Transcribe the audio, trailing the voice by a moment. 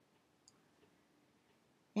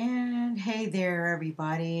And hey there,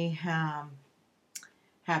 everybody.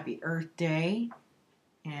 Happy Earth Day.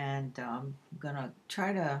 And I'm going to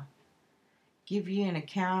try to give you an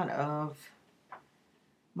account of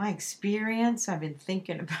my experience. I've been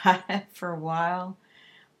thinking about it for a while.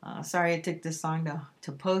 Sorry it took this long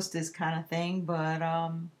to post this kind of thing, but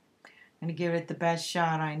I'm going to give it the best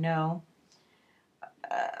shot I know.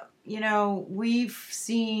 We've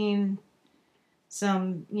seen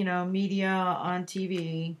some, media on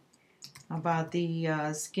TV about the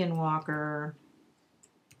Skinwalker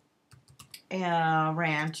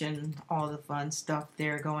Ranch and all the fun stuff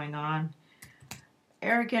there going on.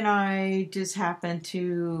 Eric and I just happened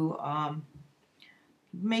to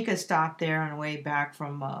make a stop there on the way back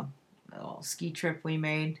from a little ski trip we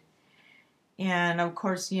made. And of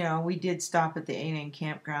course, we did stop at the A&M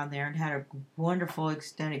campground there and had a wonderful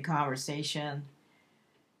extended conversation.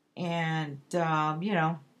 And,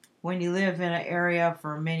 when you live in an area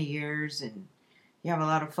for many years and you have a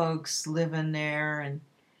lot of folks living there and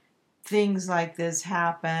things like this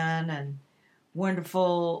happen and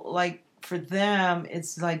wonderful, like for them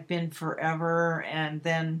it's like been forever, and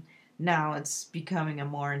then now it's becoming a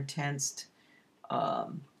more intense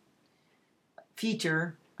um,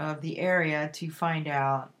 feature of the area to find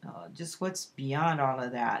out just what's beyond all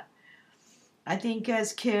of that. I think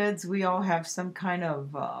as kids we all have some kind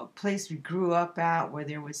of place we grew up at where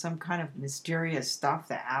there was some kind of mysterious stuff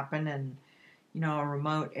that happened in a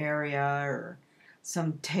remote area, or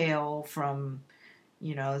some tale from,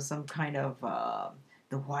 some kind of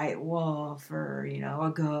the white wolf, or,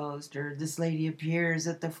 a ghost, or this lady appears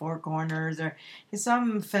at the four corners, or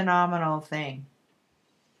some phenomenal thing.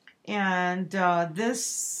 And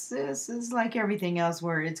this is like everything else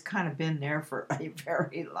where it's kind of been there for a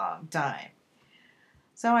very long time.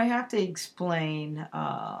 So I have to explain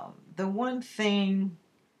the one thing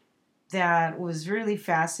that was really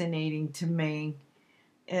fascinating to me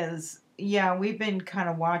is, yeah, we've been kind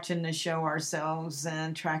of watching the show ourselves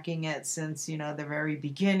and tracking it since, the very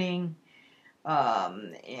beginning,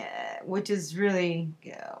 which is really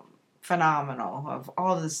phenomenal of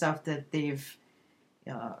all the stuff that they've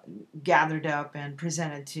uh, gathered up and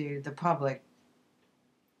presented to the public.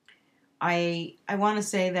 I want to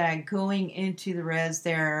say that going into the res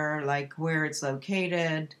there, like where it's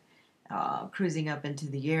located, cruising up into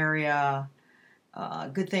the area,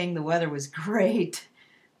 good thing the weather was great.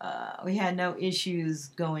 We had no issues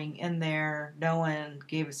going in there. No one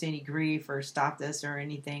gave us any grief or stopped us or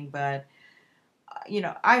anything. But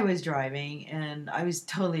I was driving and I was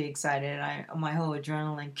totally excited. My whole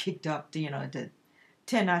adrenaline kicked up to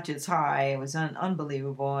 10 notches high. It was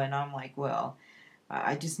unbelievable. And I'm like, well,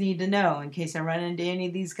 I just need to know in case I run into any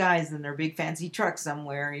of these guys in their big fancy truck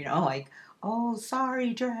somewhere. Like, oh,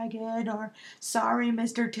 sorry, Dragon, or sorry,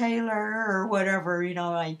 Mr. Taylor, or whatever.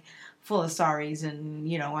 Like, full of sorries, and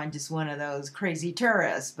I'm just one of those crazy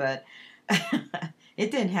tourists, but it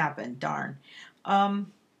didn't happen, darn.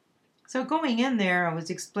 So going in there, I was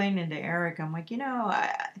explaining to Eric, I'm like,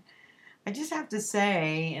 I just have to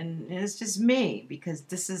say, and it's just me, because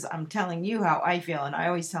I'm telling you how I feel, and I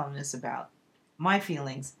always tell him this about my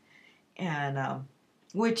feelings, and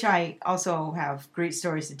which I also have great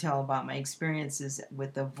stories to tell about my experiences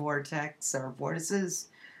with the vortices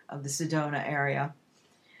of the Sedona area.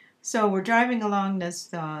 So we're driving along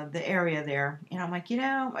the area there, and I'm like,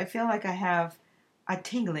 I feel like I have a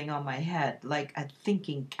tingling on my head, like a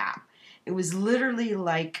thinking cap. It was literally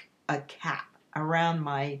like a cap around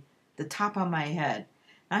the top of my head.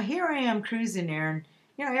 Now here I am cruising there, and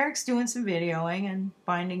Eric's doing some videoing and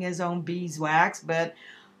finding his own beeswax, but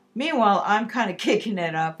meanwhile I'm kind of kicking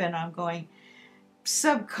it up, and I'm going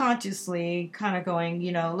subconsciously, kind of going,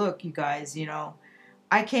 look, you guys,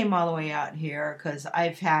 I came all the way out here because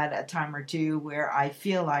I've had a time or two where I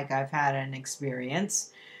feel like I've had an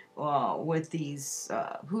experience with these,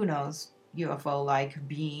 who knows, UFO-like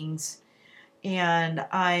beings. And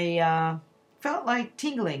I felt like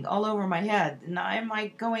tingling all over my head. And I'm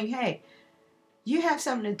like going, hey, you have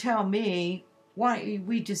something to tell me. Why don't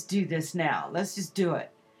we just do this now? Let's just do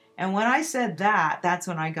it. And when I said that, that's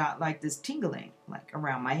when I got like this tingling, like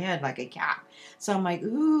around my head, like a cap. So I'm like,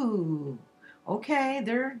 ooh, okay,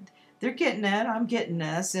 they're getting it. I'm getting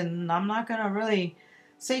this, and I'm not gonna really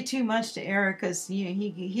say too much to Eric because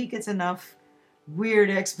he gets enough weird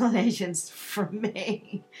explanations from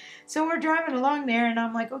me. So we're driving along there, and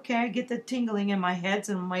I'm like, okay, I get the tingling in my head,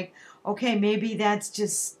 and I'm like, okay, maybe that's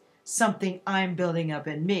just something I'm building up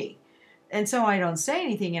in me. And so I don't say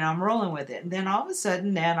anything, and I'm rolling with it. And then all of a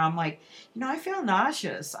sudden, then I'm like, I feel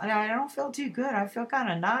nauseous. I don't feel too good. I feel kind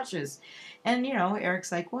of nauseous. And,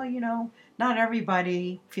 Eric's like, well, not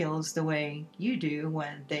everybody feels the way you do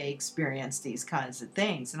when they experience these kinds of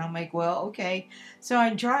things. And I'm like, well, okay. So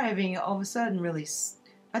I'm driving all of a sudden really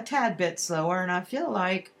a tad bit slower, and I feel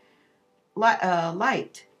like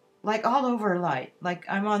light, like all over light, like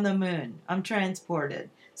I'm on the moon. I'm transported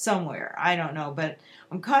somewhere. I don't know, but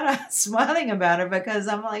I'm kind of smiling about it because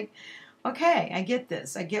I'm like, okay, I get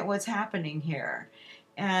this. I get what's happening here.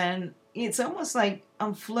 And it's almost like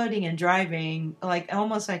I'm floating and driving, like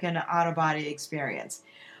almost like an out of body experience.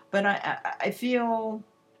 But I feel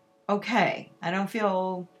okay. I don't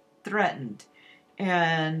feel threatened.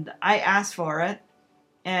 And I asked for it.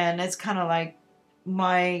 And it's kind of like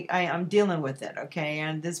I'm dealing with it, okay?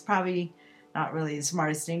 And this probably not really the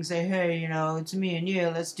smartest thing. Say, hey, it's me and you.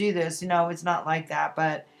 Let's do this. It's not like that.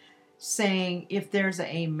 But saying if there's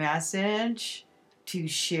a message to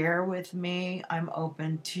share with me, I'm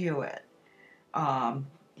open to it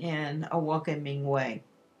in a welcoming way.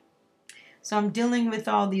 So I'm dealing with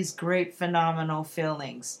all these great, phenomenal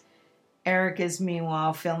feelings. Eric is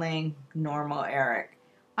meanwhile feeling normal Eric.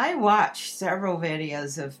 I watched several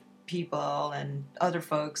videos of people and other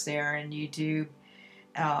folks there on YouTube,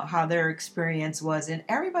 how their experience was, and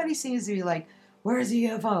everybody seems to be like, where's the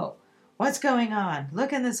UFO? What's going on?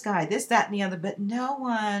 Look in the sky, this, that, and the other, but no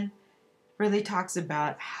one really talks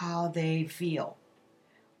about how they feel.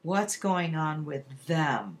 What's going on with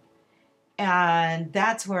them? And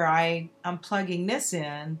that's where I'm plugging this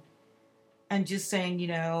in and just saying,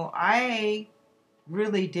 I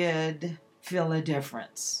really did feel a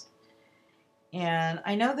difference. And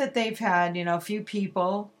I know that they've had, a few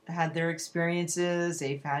people had their experiences.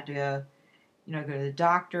 They've had to, go to the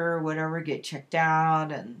doctor or whatever, get checked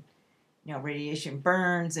out, and, radiation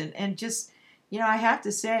burns. And just, I have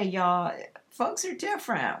to say, y'all, folks are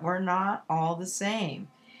different. We're not all the same.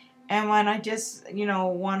 And when I just,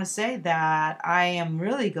 want to say that, I am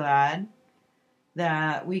really glad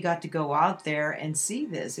that we got to go out there and see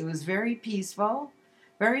this. It was very peaceful,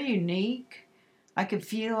 very unique. I could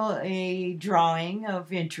feel a drawing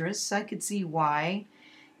of interest. I could see why.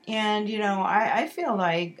 And, I feel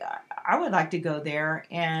like I would like to go there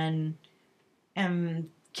and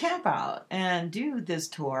camp out and do this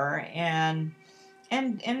tour and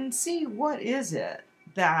see what is it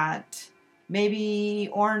that maybe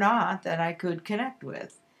or not that I could connect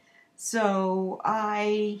with. So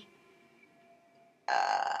I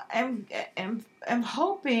am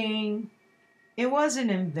hoping it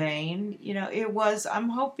wasn't in vain. It was. I'm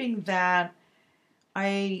hoping that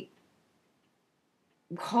I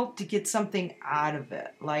hope to get something out of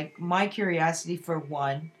it. Like my curiosity for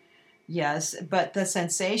one, yes, but the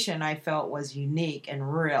sensation I felt was unique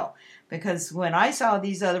and real. Because when I saw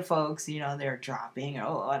these other folks, they're dropping,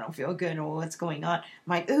 oh, I don't feel good, oh, what's going on? I'm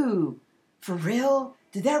like, ooh, for real?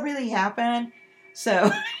 Did that really happen?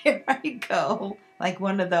 So here I go, like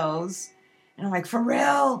one of those. And I'm like, for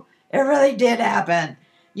real? It really did happen.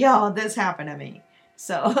 Yo, this happened to me.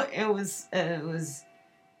 So it was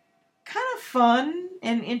kind of fun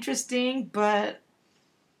and interesting, but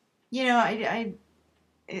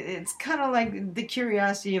it's kind of like the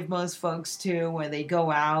curiosity of most folks too, where they go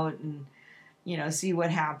out and see what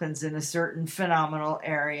happens in a certain phenomenal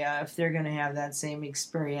area, if they're going to have that same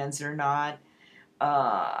experience or not.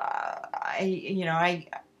 I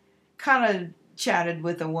kind of chatted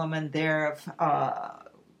with a woman there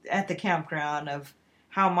at the campground of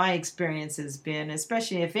how my experience has been,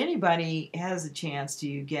 especially if anybody has a chance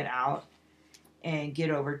to get out and get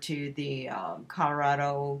over to the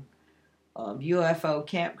Colorado UFO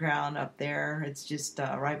campground up there. It's just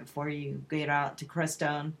right before you get out to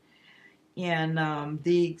Crestone. And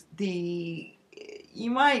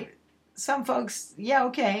some folks, yeah,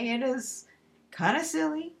 okay, it is kind of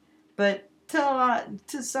silly, but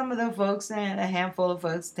to some of the folks, and a handful of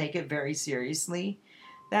folks take it very seriously.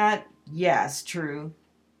 That, yes, true.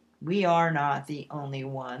 We are not the only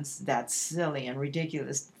ones. That's silly and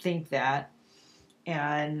ridiculous to think that.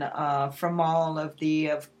 And from all of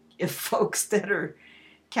the folks that are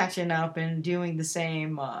catching up and doing the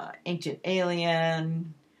same, Ancient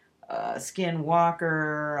Alien,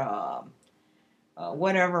 Skinwalker,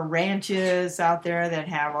 whatever ranches out there that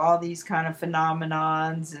have all these kind of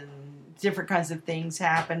phenomenons and different kinds of things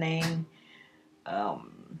happening.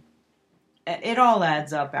 It all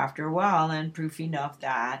adds up after a while, and proof enough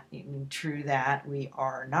that, true that we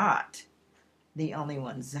are not the only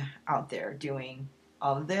ones out there doing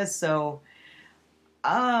all of this. So,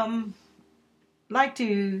 like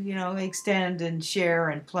to, extend and share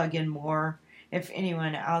and plug in more if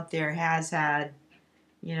anyone out there has had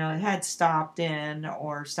stopped in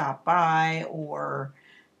or stopped by or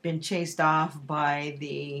been chased off by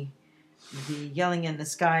the the yelling in the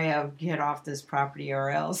sky of "get off this property or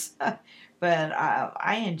else." But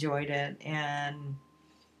I enjoyed it, and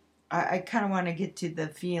I kind of want to get to the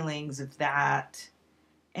feelings of that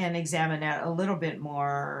and examine that a little bit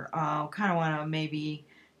more. Kind of want to maybe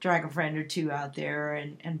drag a friend or two out there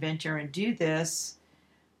and venture and do this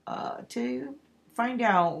to find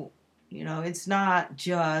out, it's not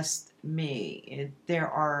just me. There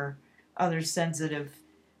are other sensitive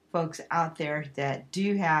folks out there that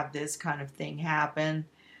do have this kind of thing happen.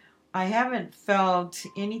 I haven't felt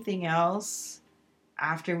anything else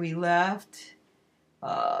after we left.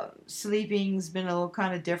 Sleeping's been a little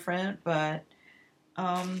kind of different, but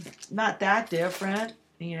not that different.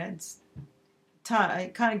 It's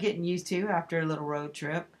kind of getting used to after a little road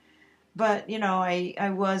trip. But,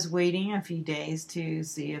 I was waiting a few days to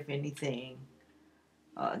see if anything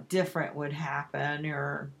different would happen,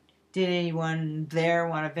 or did anyone there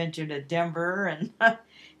want to venture to Denver, and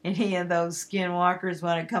any of those skinwalkers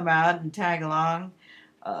want to come out and tag along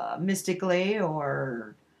mystically,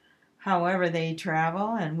 or however they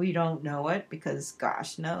travel, and we don't know it because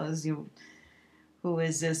gosh knows who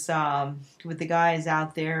is this with the guys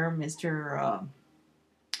out there, Mr.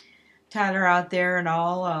 Tyler out there and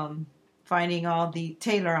all, finding all the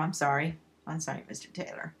Taylor. I'm sorry, Mr.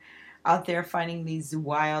 Taylor, out there finding these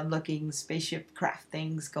wild-looking spaceship craft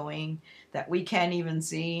things going that we can't even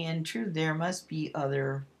see. And true, there must be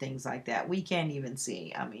other things like that we can't even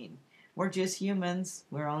see. I mean, we're just humans.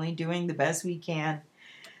 We're only doing the best we can.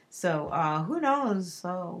 So who knows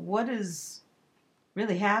what is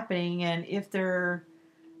really happening, and if they're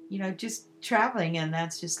just traveling, and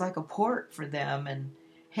that's just like a port for them, and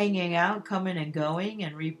hanging out, coming and going,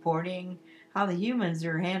 and reporting how the humans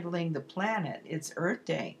are handling the planet. It's Earth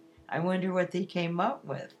Day. I wonder what they came up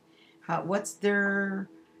with. What's their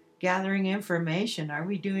gathering information? Are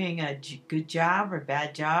we doing a good job or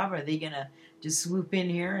bad job? Are they going to just swoop in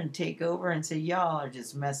here and take over and say, y'all are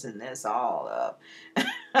just messing this all up?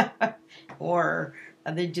 Or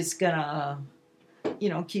are they just going to,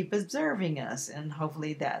 keep observing us? And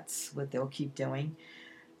hopefully that's what they'll keep doing.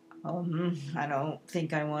 I don't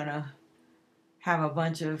think I want to have a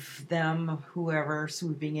bunch of them, whoever,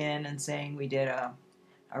 swooping in and saying we did a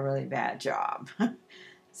really bad job.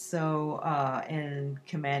 So, and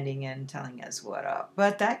commanding and telling us what up.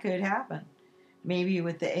 But that could happen. Maybe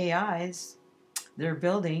with the AIs they're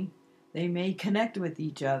building, they may connect with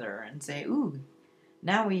each other and say, ooh,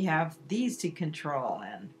 now we have these to control,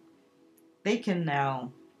 and they can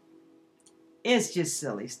now. It's just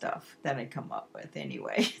silly stuff that I come up with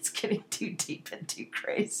anyway. It's getting too deep and too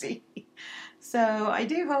crazy. So I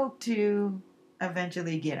do hope to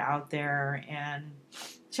eventually get out there and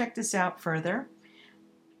check this out further.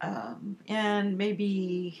 And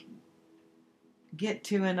maybe get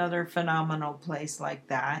to another phenomenal place like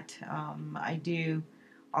that. I do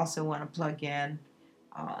also want to plug in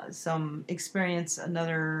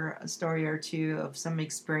another story or two of some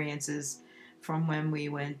experiences from when we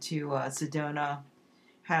went to Sedona,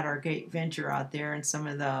 had our great venture out there, and some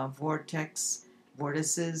of the vortices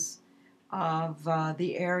of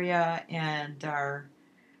the area, and our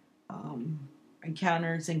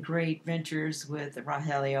encounters and great ventures with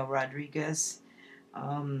Rogelio Rodriguez,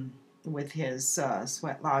 with his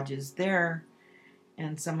sweat lodges there,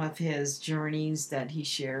 and some of his journeys that he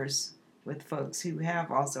shares with folks who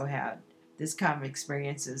have also had this kind of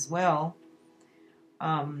experience as well.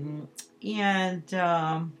 And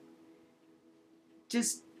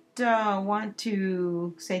just want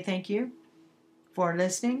to say thank you for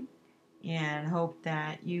listening, and hope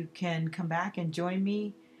that you can come back and join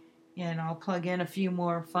me, and I'll plug in a few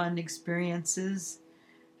more fun experiences.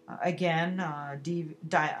 Again,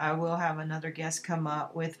 I will have another guest come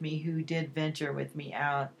up with me who did venture with me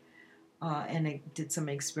out and did some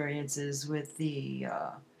experiences with the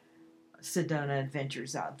Sedona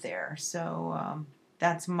adventures out there. So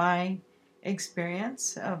that's my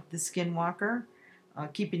experience of the Skinwalker,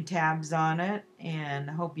 keeping tabs on it, and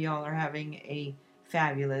hope you all are having a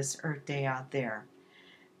fabulous Earth Day out there.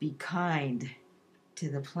 Be kind to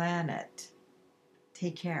the planet.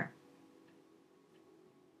 Take care.